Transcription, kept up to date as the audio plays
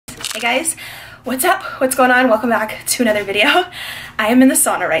Hey guys, what's up? What's going on? Welcome back to another video. I am in the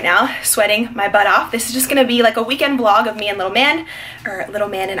sauna right now, sweating my butt off. This is just gonna be like a weekend vlog of me and little man, or little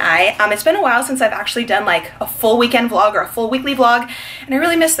man and I. It's been a while since I've actually done like a full weekend vlog or a full weekly vlog, and I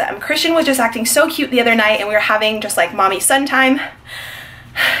really miss them. Christian was just acting so cute the other night, and we were having just like mommy son time.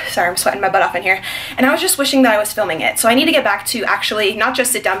 Sorry, I'm sweating my butt off in here. And I was just wishing that I was filming it. So I need to get back to actually not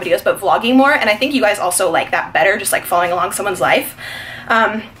just sit down videos, but vlogging more. And I think you guys also like that better, just like following along someone's life.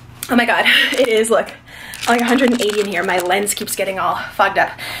 Oh my god, it is, look, like 180 in here. My lens keeps getting all fogged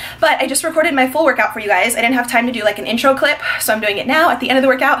up. But I just recorded my full workout for you guys. I didn't have time to do like an intro clip, so I'm doing it now at the end of the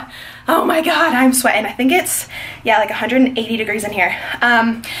workout. Oh my god, I'm sweating. I think it's, yeah, like 180 degrees in here.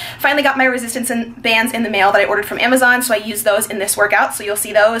 Finally got my resistance bands in the mail that I ordered from Amazon, so I used those in this workout, so you'll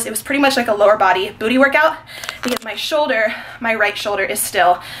see those. It was pretty much like a lower body booty workout because my shoulder, my right shoulder is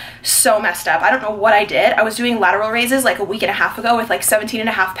still so messed up. I don't know what I did. I was doing lateral raises like a week and a half ago with like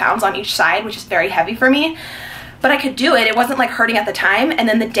 17.5 pounds on each side, which is very heavy for me. But I could do it. It wasn't like hurting at the time. And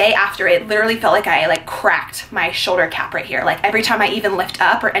then the day after, it literally felt like I like cracked my shoulder cap right here. Like every time I even lift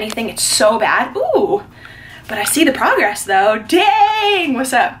up or anything, it's so bad. Ooh, but I see the progress though. Dang,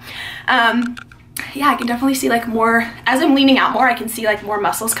 what's up? Yeah, I can definitely see like more, as I'm leaning out more, I can see like more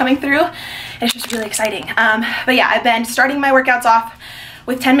muscles coming through. And it's just really exciting. But yeah, I've been starting my workouts off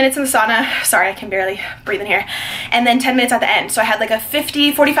with 10 minutes in the sauna. Sorry, I can barely breathe in here. And then 10 minutes at the end. So I had like a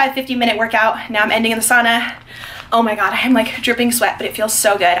 45, 50 minute workout. Now I'm ending in the sauna. Oh my god, I'm like dripping sweat, but it feels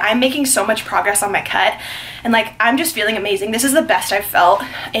so good. I'm making so much progress on my cut, and like I'm just feeling amazing. This is the best I've felt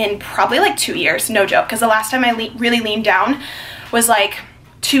in probably like 2 years, no joke, because the last time I really leaned down was like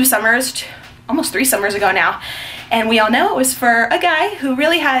 2 summers, almost 3 summers ago now. And we all know it was for a guy who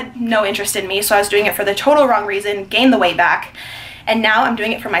really had no interest in me, so I was doing it for the total wrong reason, gained the weight back. And now I'm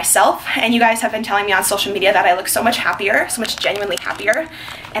doing it for myself, and you guys have been telling me on social media that I look so much happier, so much genuinely happier,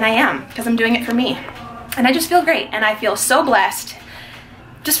 and I am, because I'm doing it for me. And I just feel great, and I feel so blessed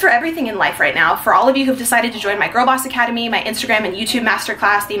just for everything in life right now. For all of you who've decided to join my Girl Boss Academy, my Instagram and YouTube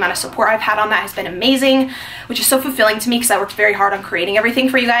masterclass, the amount of support I've had on that has been amazing, which is so fulfilling to me because I worked very hard on creating everything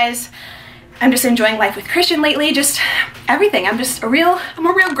for you guys. I'm just enjoying life with Christian lately, just everything. I'm a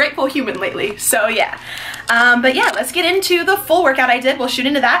real grateful human lately, so yeah. But yeah, let's get into the full workout I did. We'll shoot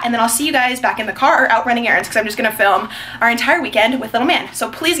into that, and then I'll see you guys back in the car or out running errands because I'm just gonna film our entire weekend with little man. So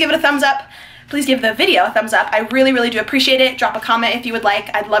please give it a thumbs up. Please give the video a thumbs up. I really, really do appreciate it. Drop a comment if you would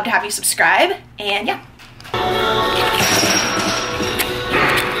like. I'd love to have you subscribe, and yeah.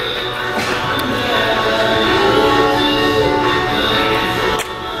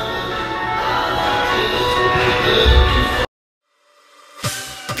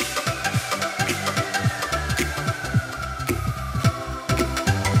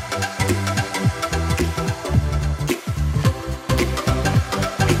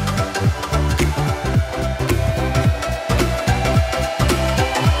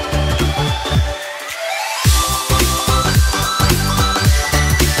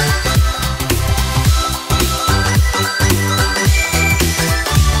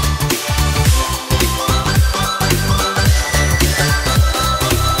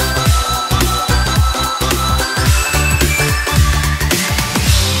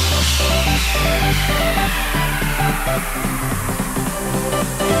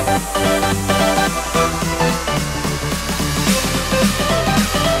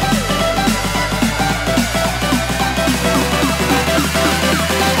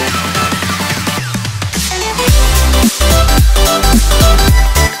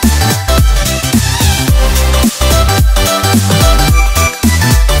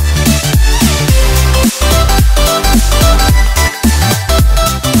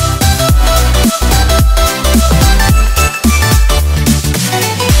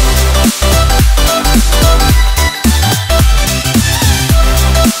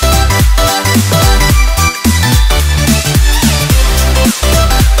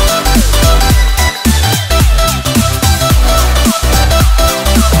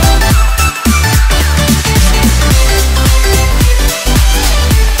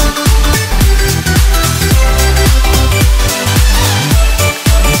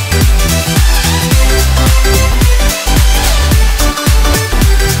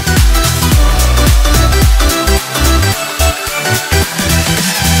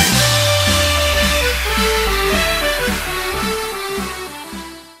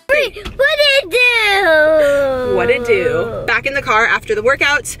 What'd it do? Back in the car after the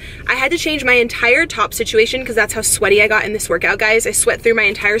workouts, I had to change my entire top situation because that's how sweaty I got in this workout, guys. I sweat through my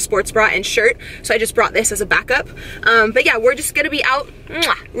entire sports bra and shirt, so I just brought this as a backup. But yeah, we're just gonna be out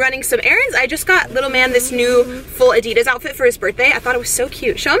running some errands. I just got little man this new full Adidas outfit for his birthday. I thought it was so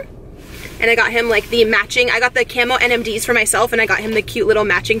cute. Show him. and I got him like the matching, I got the camo NMDs for myself, and I got him the cute little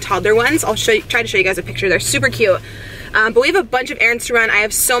matching toddler ones. I'll try to show you guys a picture. They're super cute. But we have a bunch of errands to run. I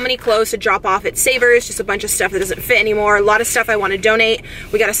have so many clothes to drop off at Savers, just a bunch of stuff that doesn't fit anymore. A lot of stuff I want to donate.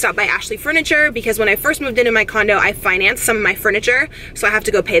 We got to stop by Ashley Furniture because when I first moved into my condo, I financed some of my furniture, so I have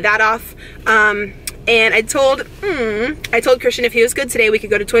to go pay that off. And I told Christian if he was good today, we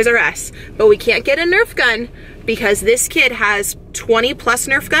could go to Toys R Us, but we can't get a Nerf gun because this kid has 20 plus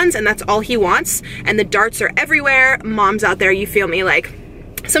Nerf guns and that's all he wants, and the darts are everywhere. Moms out there, you feel me, like,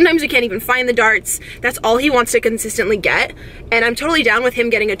 sometimes we can't even find the darts. That's all he wants to consistently get. And I'm totally down with him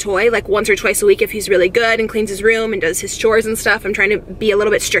getting a toy like once or twice a week if he's really good and cleans his room and does his chores and stuff. I'm trying to be a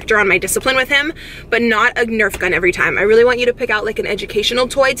little bit stricter on my discipline with him, but not a Nerf gun every time. I really want you to pick out like an educational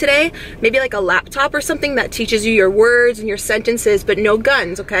toy today. Maybe like a laptop or something that teaches you your words and your sentences, but no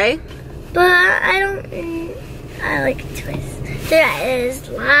guns, okay? But I like toys. There is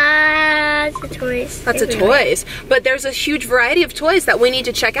lots of toys. Lots of toys. But there's a huge variety of toys that we need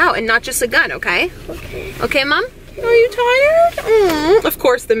to check out and not just a gun, okay? Okay. Okay, Mom? Are you tired? Of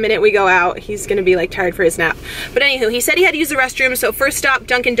course, the minute we go out, he's gonna be like tired for his nap. But anywho, he said he had to use the restroom, so first stop,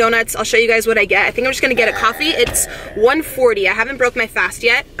 Dunkin' Donuts. I'll show you guys what I get. I think I'm just gonna get a coffee. It's $1.40. I haven't broke my fast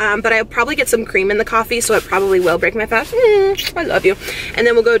yet, but I'll probably get some cream in the coffee, so it probably will break my fast. I love you. And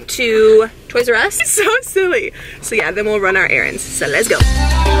then we'll go to Toys R Us. So silly. So yeah, then we'll run our errands. So let's go.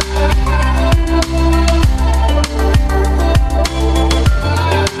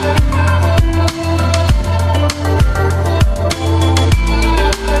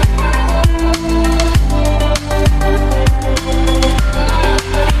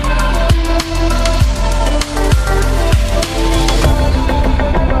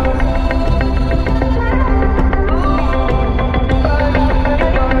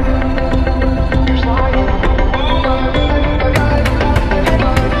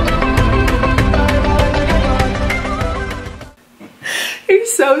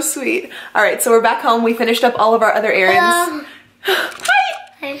 So sweet. All right, so we're back home. We finished up all of our other errands.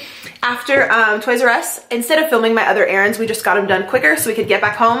 Hi. After Toys R Us, instead of filming my other errands, we just got them done quicker so we could get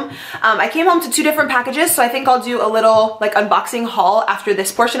back home. I came home to 2 different packages, so I think I'll do a little like unboxing haul after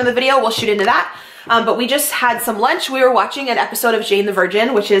this portion of the video. We'll shoot into that. But we just had some lunch. We were watching an episode of Jane the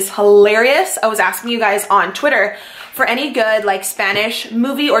Virgin, which is hilarious. I was asking you guys on Twitter for any good like Spanish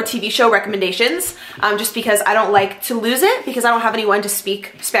movie or TV show recommendations, just because I don't like to lose it because I don't have anyone to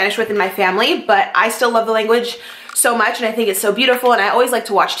speak Spanish with in my family, but I still love the language so much and I think it's so beautiful, and I always like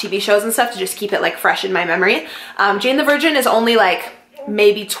to watch TV shows and stuff to just keep it like fresh in my memory. Jane the Virgin is only like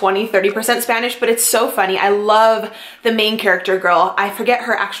maybe 20-30% Spanish, but it's so funny. I love the main character girl. I forget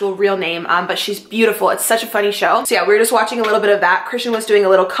her actual real name, but she's beautiful. It's such a funny show. So yeah, we were just watching a little bit of that. Christian was doing a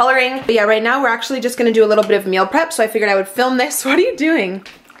little coloring. But yeah, right now we're actually just gonna do a little bit of meal prep, so I figured I would film this. What are you doing?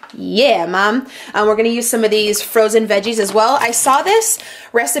 Yeah, Mom. We're gonna use some of these frozen veggies as well. I saw this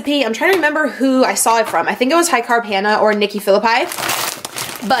recipe. I'm trying to remember who I saw it from. I think it was High Carb Hannah or Nikki Philippi,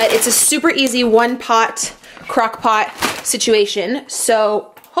 but it's a super easy one pot crock pot situation.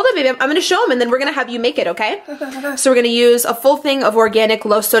 So hold on, baby, I'm gonna show them and then we're gonna have you make it, okay? So we're gonna use a full thing of organic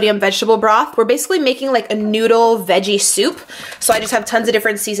low sodium vegetable broth. We're basically making like a noodle veggie soup. So I just have tons of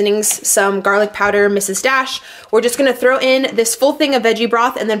different seasonings, some garlic powder, Mrs. Dash. We're just gonna throw in this full thing of veggie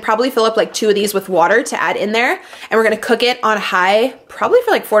broth and then probably fill up like 2 of these with water to add in there. And we're gonna cook it on high, probably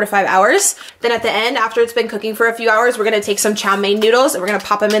for like 4 to 5 hours. Then at the end, after it's been cooking for a few hours, we're gonna take some chow mein noodles and we're gonna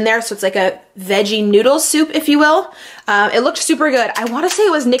pop them in there. So it's like a veggie noodle soup, if you will. It looked super good. I wanna say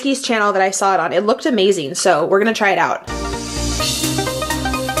it was Nikki's channel that I saw it on. It looked amazing. So we're gonna try it out.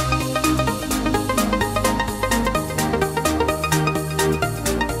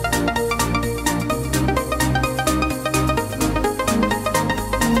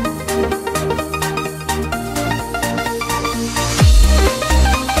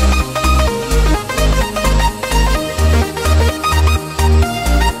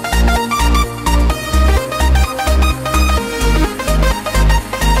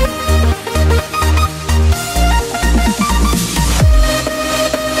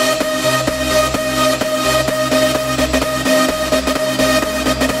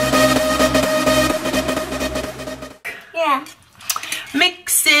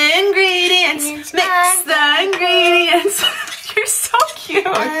 Mix the ingredients, mix the ingredients. You're so cute.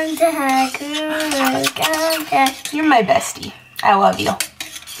 You're my bestie. I love you.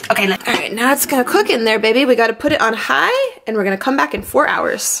 Okay, all right, now it's gonna cook in there, baby. We gotta put it on high and we're gonna come back in 4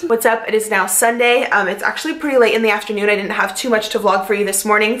 hours. What's up? It is now Sunday. It's actually pretty late in the afternoon. I didn't have too much to vlog for you this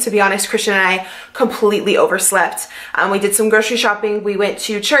morning. To be honest, Christian and I completely overslept. We did some grocery shopping, we went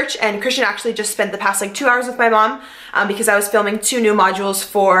to church, and Christian actually just spent the past like 2 hours with my mom because I was filming 2 new modules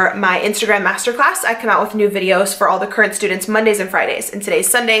for my Instagram masterclass. I come out with new videos for all the current students Mondays and Fridays, and today's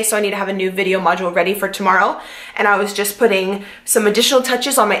Sunday, so I need to have a new video module ready for tomorrow. And I was just putting some additional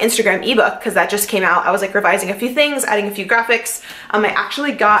touches on my Instagram ebook because that just came out. I was like revising a few things, adding a few graphics. I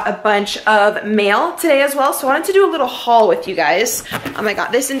actually got a bunch of mail today as well, so I wanted to do a little haul with you guys. I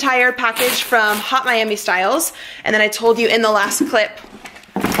got this entire package from Hot Miami Styles, and then I told you in the last clip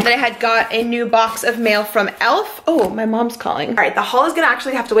that I had got a new box of mail from Elf. Oh, my mom's calling. All right, the haul is gonna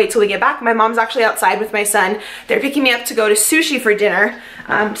actually have to wait till we get back. My mom's actually outside with my son. They're picking me up to go to sushi for dinner.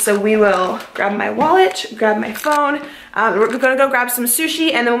 So we will grab my wallet, grab my phone. We're gonna go grab some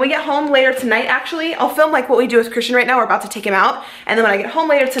sushi, and then when we get home later tonight, actually, I'll film like what we do with Christian right now. We're about to take him out. And then when I get home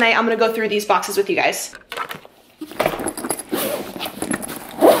later tonight, I'm gonna go through these boxes with you guys.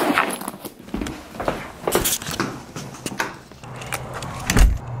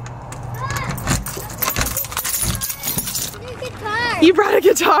 You brought a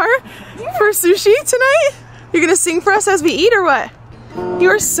guitar for sushi tonight? You're gonna sing for us as we eat or what?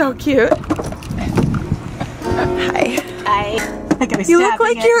 You are so cute. Hi. Hi. You look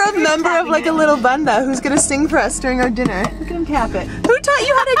like you're a member of like a little banda who's gonna sing for us during our dinner. Look at him tap it. Who taught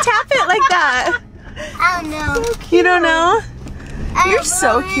you how to tap it like that? I don't know. So you don't know? You're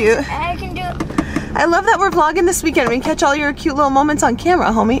so cute. I can do it. I love that we're vlogging this weekend. We can catch all your cute little moments on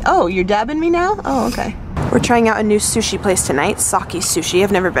camera, homie. Oh, you're dabbing me now? Oh, okay. We're trying out a new sushi place tonight, Saki Sushi.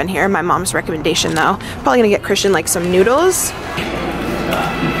 I've never been here, my mom's recommendation though. Probably gonna get Christian like some noodles.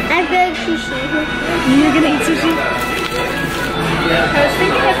 I'm good sushi. You're gonna eat sushi? I was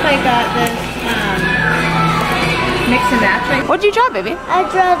thinking if I got this mix and match. Right? What'd you draw, baby? I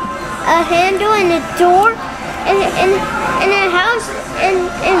drew a handle and a door and a house and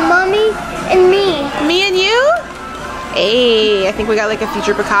mommy and me. Me and you? Hey, I think we got like a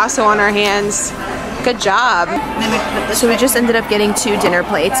future Picasso on our hands. Good job. So we just ended up getting 2 dinner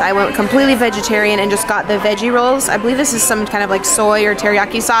plates. I went completely vegetarian and just got the veggie rolls. I believe this is some kind of like soy or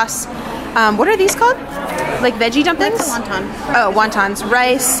teriyaki sauce. What are these called? Like veggie dumplings? Like a wonton. Oh, wontons,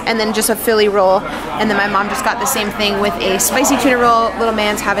 rice, and then just a Philly roll. And then my mom just got the same thing with a spicy tuna roll. Little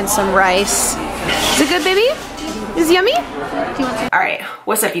man's having some rice. Is it good, baby? Is it yummy? All right,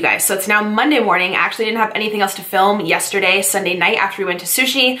 what's up you guys? So it's now Monday morning. I actually didn't have anything else to film yesterday, Sunday night after we went to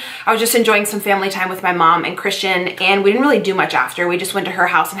sushi. I was just enjoying some family time with my mom and Christian, and we didn't really do much after. We just went to her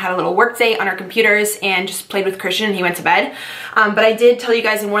house and had a little work day on our computers and just played with Christian and he went to bed. But I did tell you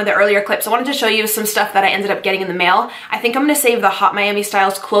guys in one of the earlier clips, I wanted to show you some stuff that I ended up getting in the mail. I think I'm gonna save the Hot Miami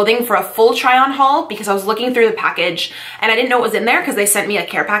Styles clothing for a full try-on haul because I was looking through the package and I didn't know what was in there because they sent me a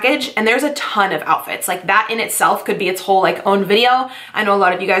care package, and there's a ton of outfits. Like that in itself could be its whole like own video. I know a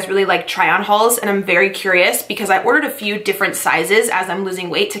lot of you guys really like try-on hauls, and I'm very curious because I ordered a few different sizes as I'm losing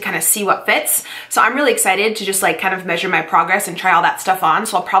weight to kind of see what fits. So I'm really excited to just like kind of measure my progress and try all that stuff on.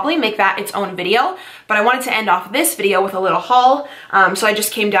 So I'll probably make that its own video, but I wanted to end off this video with a little haul. So I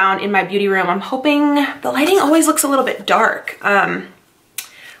just came down in my beauty room. I'm hoping the lighting always looks a little bit dark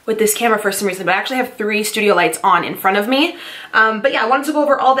with this camera for some reason, but I actually have 3 studio lights on in front of me. But yeah, I wanted to go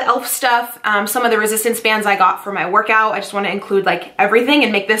over all the Elf stuff, some of the resistance bands I got for my workout. I just want to include like everything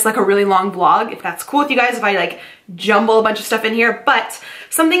and make this like a really long vlog, if that's cool with you guys, if I like jumble a bunch of stuff in here. But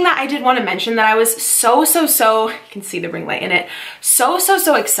something that I did want to mention that I was so, you can see the ring light in it, so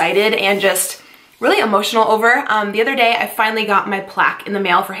excited and just really emotional over. The other day, I finally got my plaque in the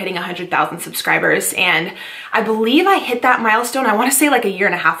mail for hitting 100,000 subscribers, and I believe I hit that milestone, I wanna say like 1.5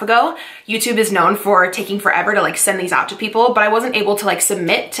 years ago. YouTube is known for taking forever to like send these out to people, but I wasn't able to like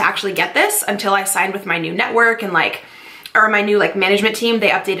submit to actually get this until I signed with my new network and like, or my new like management team. They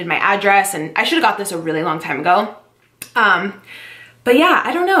updated my address, and I should've got this a really long time ago. But yeah,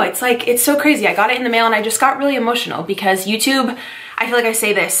 I don't know, it's like, it's so crazy. I got it in the mail and I just got really emotional because YouTube, I feel like I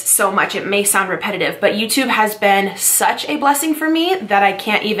say this so much, it may sound repetitive, but YouTube has been such a blessing for me that I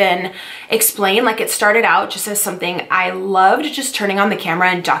can't even explain. Like, it started out just as something I loved, just turning on the camera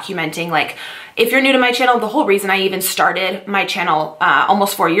and documenting. Like, if you're new to my channel, the whole reason I even started my channel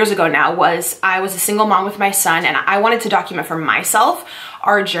almost 4 years ago now was I was a single mom with my son, and I wanted to document for myself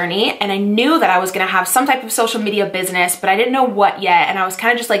our journey, and I knew that I was gonna have some type of social media business, but I didn't know what yet, and I was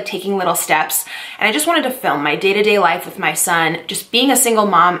kind of just like taking little steps, and I just wanted to film my day-to-day life with my son, just being a single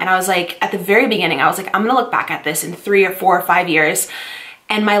mom. And I was like, at the very beginning, I was like, I'm gonna look back at this in 3 or 4 or 5 years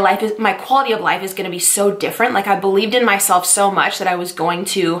and my quality of life is gonna be so different. Like I believed in myself so much that I was going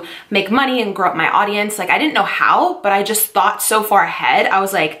to make money and grow up my audience. Like I didn't know how, but I just thought so far ahead. I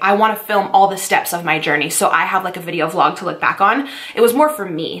was like, I wanna film all the steps of my journey so I have like a video vlog to look back on. It was more for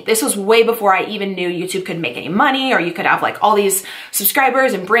me. This was way before I even knew YouTube could make any money or you could have like all these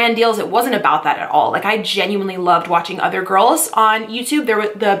subscribers and brand deals. It wasn't about that at all. Like I genuinely loved watching other girls on YouTube.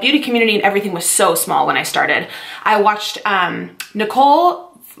 The beauty community and everything was so small when I started. I watched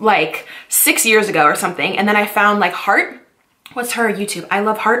Nicole like 6 years ago or something, and then I found like Heart. What's her YouTube? I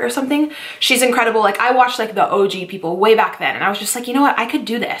Love Heart or something. She's incredible. Like I watched like the OG people way back then, and I was just like, you know what, I could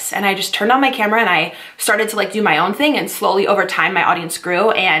do this. And I just turned on my camera and I started to like do my own thing, and slowly over time my audience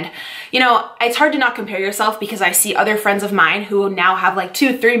grew. And you know, it's hard to not compare yourself because I see other friends of mine who now have like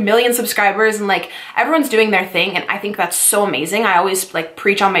 2-3 million subscribers, and like everyone's doing their thing, and I think that's so amazing. I always like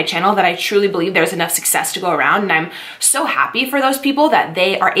preach on my channel that I truly believe there's enough success to go around, and I'm so happy for those people that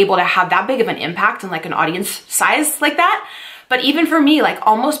they are able to have that big of an impact and like an audience size like that. But even for me, like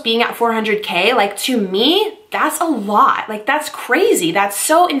almost being at 400K, like to me, that's a lot. Like that's crazy. That's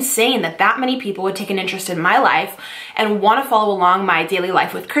so insane that that many people would take an interest in my life and want to follow along my daily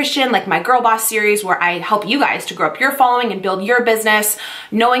life with Christian, like my Girl Boss series where I help you guys to grow up your following and build your business,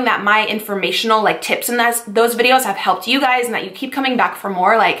 knowing that my informational like tips in those videos have helped you guys and that you keep coming back for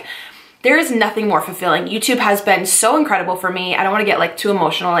more. Like there is nothing more fulfilling. YouTube has been so incredible for me. I don't want to get like too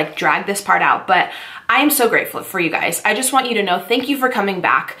emotional, like drag this part out, but I am so grateful for you guys. I just want you to know, thank you for coming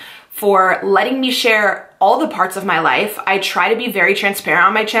back, for letting me share all the parts of my life. I try to be very transparent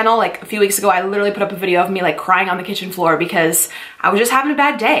on my channel. Like a few weeks ago, I literally put up a video of me like crying on the kitchen floor because I was just having a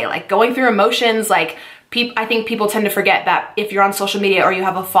bad day, like going through emotions. Like I think people tend to forget that if you're on social media or you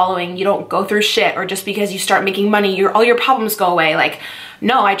have a following, you don't go through shit, or just because you start making money, all your problems go away. Like,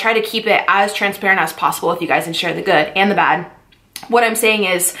 no, I try to keep it as transparent as possible with you guys and share the good and the bad. What I'm saying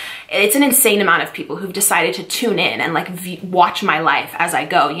is it's an insane amount of people who've decided to tune in and like watch my life as I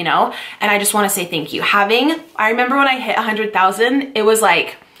go, you know? And I just want to say thank you. I remember when I hit 100,000, it was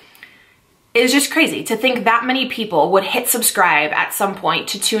like, it was just crazy to think that many people would hit subscribe at some point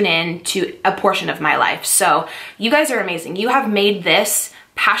to tune in to a portion of my life. So you guys are amazing. You have made this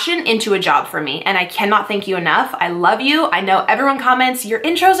passion into a job for me, and I cannot thank you enough. I love you. I know everyone comments, your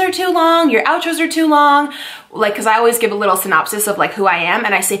intros are too long, your outros are too long, like, because I always give a little synopsis of like who I am,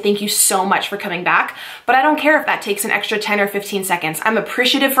 and I say thank you so much for coming back, but I don't care if that takes an extra 10 or 15 seconds. I'm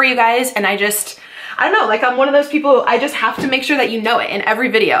appreciative for you guys, and I don't know, like I'm one of those people, I just have to make sure that you know it in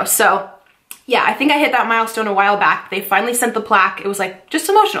every video. So yeah, I think I hit that milestone a while back. They finally sent the plaque. It was like just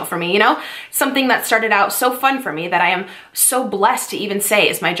emotional for me, you know? Something that started out so fun for me that I am so blessed to even say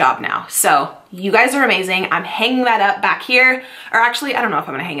is my job now. So you guys are amazing. I'm hanging that up back here. Or actually, I don't know if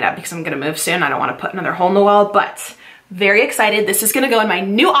I'm gonna hang it up because I'm gonna move soon. I don't wanna put another hole in the wall, but very excited. This is gonna go in my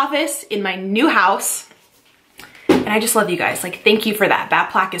new office, in my new house. And I just love you guys. Like, thank you for that. That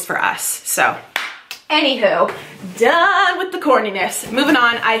plaque is for us. So anywho, done with the corniness. Moving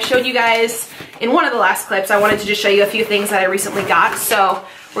on, I showed you guys in one of the last clips, I wanted to just show you a few things that I recently got. So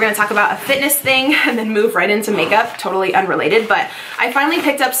we're gonna talk about a fitness thing and then move right into makeup, totally unrelated. But I finally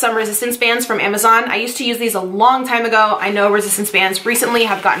picked up some resistance bands from Amazon. I used to use these a long time ago. I know resistance bands recently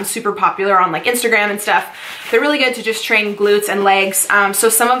have gotten super popular on like Instagram and stuff. They're really good to just train glutes and legs. So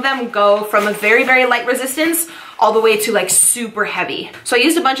some of them go from a very, very light resistance all the way to like super heavy. So I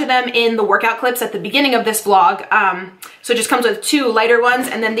used a bunch of them in the workout clips at the beginning of this vlog. So it just comes with 2 lighter ones,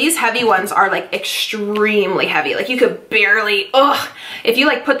 and then these heavy ones are like extremely heavy. Like you could barely, if you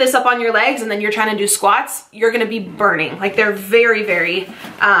like put this up on your legs and then you're trying to do squats, you're gonna be burning. Like they're very, very,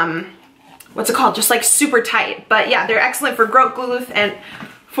 what's it called? Just like super tight. But yeah, they're excellent for glute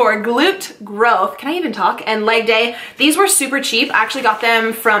growth, can I even talk, and leg day. These were super cheap. I actually got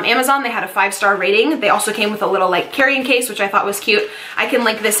them from Amazon. They had a 5-star rating. They also came with a little like carrying case, which I thought was cute. I can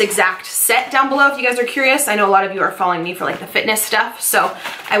link this exact set down below if you guys are curious. I know a lot of you are following me for like the fitness stuff, so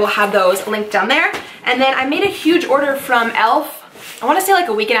I will have those linked down there. And then I made a huge order from e.l.f. I want to say like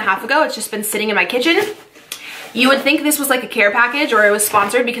a week and a half ago. It's just been sitting in my kitchen. You would think this was like a care package or it was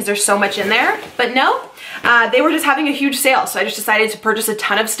sponsored because there's so much in there, but no. They were just having a huge sale, so I just decided to purchase a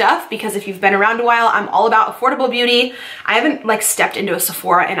ton of stuff because if you've been around a while, I'm all about affordable beauty. I haven't like stepped into a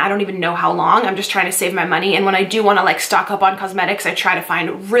Sephora and I don't even know how long. I'm just trying to save my money, and when I do want to like stock up on cosmetics, I try to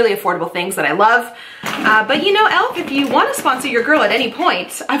find really affordable things that I love. But you know, e.l.f., if you want to sponsor your girl at any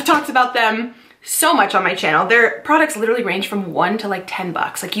point, I've talked about them so much on my channel. Their products literally range from $1 to like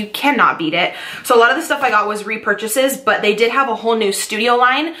 $10. Like you cannot beat it. So a lot of the stuff I got was repurchases, but they did have a whole new studio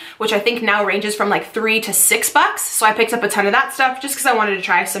line, which I think now ranges from like $3 to $6. So I picked up a ton of that stuff just because I wanted to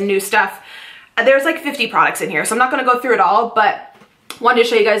try some new stuff. There's like 50 products in here, so I'm not gonna go through it all, but wanted to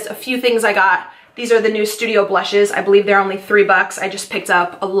show you guys a few things I got. These are the new Studio blushes. I believe they're only $3. I just picked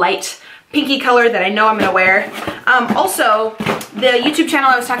up a light pinky color that I know I'm gonna wear. Also, the YouTube channel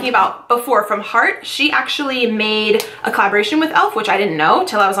I was talking about before from Heart, she actually made a collaboration with e.l.f., which I didn't know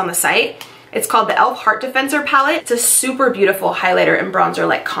till I was on the site. It's called the e.l.f. Heart Defensor palette. It's a super beautiful highlighter and bronzer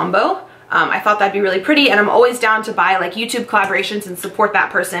like combo. I thought that'd be really pretty, and I'm always down to buy like YouTube collaborations and support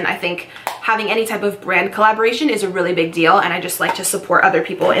that person. I think having any type of brand collaboration is a really big deal, and I just like to support other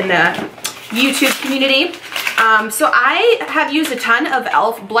people in the YouTube community. So I have used a ton of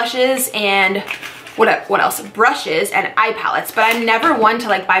e.l.f. blushes and what else? Brushes and eye palettes, but I'm never one to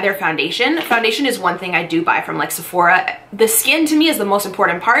like buy their foundation. Foundation is one thing I do buy from like Sephora. The skin to me is the most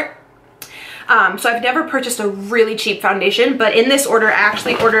important part. So I've never purchased a really cheap foundation, but in this order, I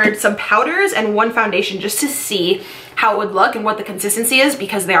actually ordered some powders and one foundation just to see how it would look and what the consistency is,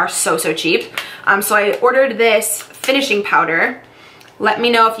 because they are so cheap. So I ordered this finishing powder. Let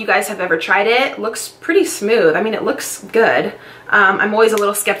me know if you guys have ever tried it. It looks pretty smooth. I mean, it looks good. I'm always a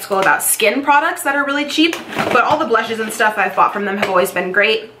little skeptical about skin products that are really cheap, but all the blushes and stuff I've bought from them have always been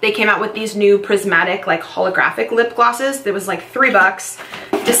great. They came out with these new prismatic, like holographic lip glosses. It was like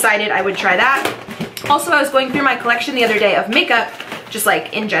 $3. Decided I would try that. Also, I was going through my collection the other day of makeup, just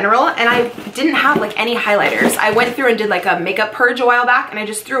like in general, and I didn't have like any highlighters. I went through and did like a makeup purge a while back, and I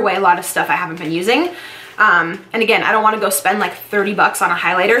just threw away a lot of stuff I haven't been using. And again, I don't want to go spend like $30 on a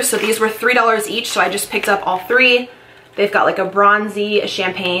highlighter, so these were $3 each, so I just picked up all three. They've got like a bronzy, a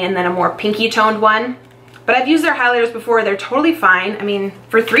champagne, and then a more pinky toned one. But I've used their highlighters before. They're totally fine. I mean,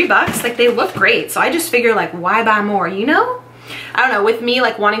 for $3, like they look great. So I just figure like, why buy more, you know? I don't know, with me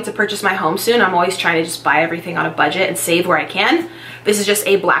like wanting to purchase my home soon, I'm always trying to just buy everything on a budget and save where I can. This is just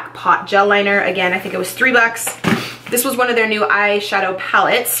a black pot gel liner. Again, I think it was $3. This was one of their new eyeshadow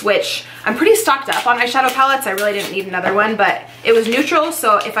palettes, which I'm pretty stocked up on eyeshadow palettes. I really didn't need another one, but it was neutral,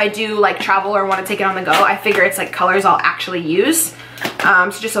 so if I do like travel or want to take it on the go, I figure it's like colors I'll actually use.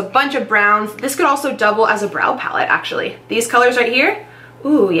 So just a bunch of browns. This could also double as a brow palette, actually. These colors right here,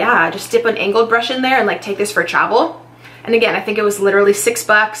 ooh yeah, just dip an angled brush in there and like take this for travel. And again, I think it was literally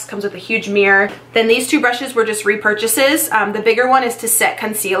 $6, comes with a huge mirror. Then these two brushes were just repurchases. The bigger one is to set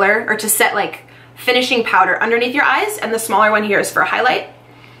concealer, or to set like finishing powder underneath your eyes, and the smaller one here is for highlight.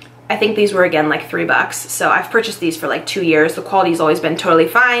 I think these were again like $3. So I've purchased these for like 2 years. The quality's always been totally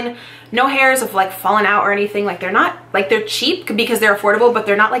fine. No hairs have like fallen out or anything. Like they're not, like they're cheap because they're affordable, but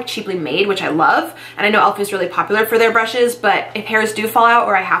they're not like cheaply made, which I love. And I know e.l.f. is really popular for their brushes, but if hairs do fall out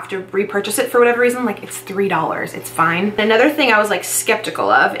or I have to repurchase it for whatever reason, like it's $3, it's fine. Another thing I was like skeptical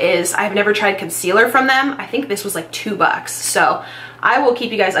of is I've never tried concealer from them. I think this was like $2. So I will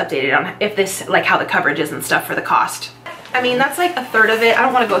keep you guys updated on if this, like how the coverage is and stuff for the cost. I mean, that's like a third of it. I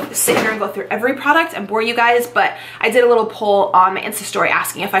don't want to go sit here and go through every product and bore you guys, but I did a little poll on my Insta story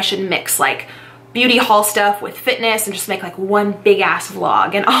asking if I should mix like beauty haul stuff with fitness and just make like one big ass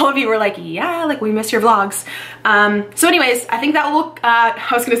vlog, and all of you were like, yeah, like we miss your vlogs. So anyways, I think that will I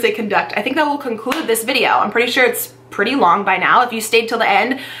was gonna say I think that will conclude this video. I'm pretty sure it's pretty long by now. If you stayed till the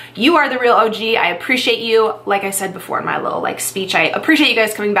end, you are the real OG. I appreciate you. Like I said before in my little like speech, I appreciate you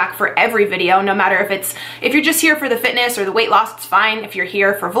guys coming back for every video, no matter if you're just here for the fitness or the weight loss, it's fine. If you're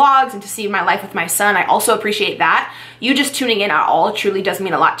here for vlogs and to see my life with my son, I also appreciate that. You just tuning in at all truly does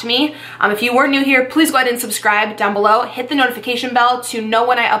mean a lot to me. If you were new here, please go ahead and subscribe down below. Hit the notification bell to know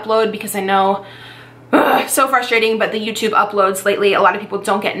when I upload, because I know so frustrating, but the YouTube uploads lately, a lot of people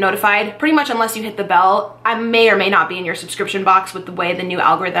don't get notified pretty much unless you hit the bell. I may or may not be in your subscription box with the way the new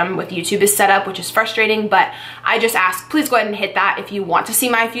algorithm with YouTube is set up, which is frustrating, but I just ask, please go ahead and hit that if you want to see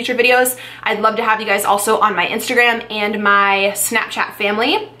my future videos. I'd love to have you guys also on my Instagram and my Snapchat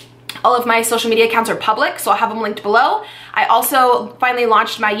family. All of my social media accounts are public, so I'll have them linked below. I also finally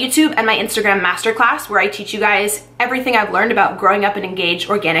launched my YouTube and my Instagram masterclass, where I teach you guys everything I've learned about growing up an engaged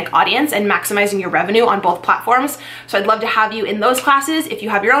organic audience and maximizing your revenue on both platforms. So I'd love to have you in those classes. If you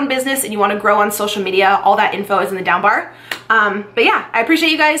have your own business and you want to grow on social media, all that info is in the down bar. But yeah, I appreciate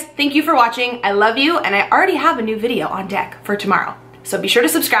you guys. Thank you for watching. I love you, and I already have a new video on deck for tomorrow. So be sure to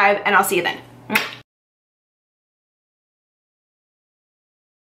subscribe, and I'll see you then.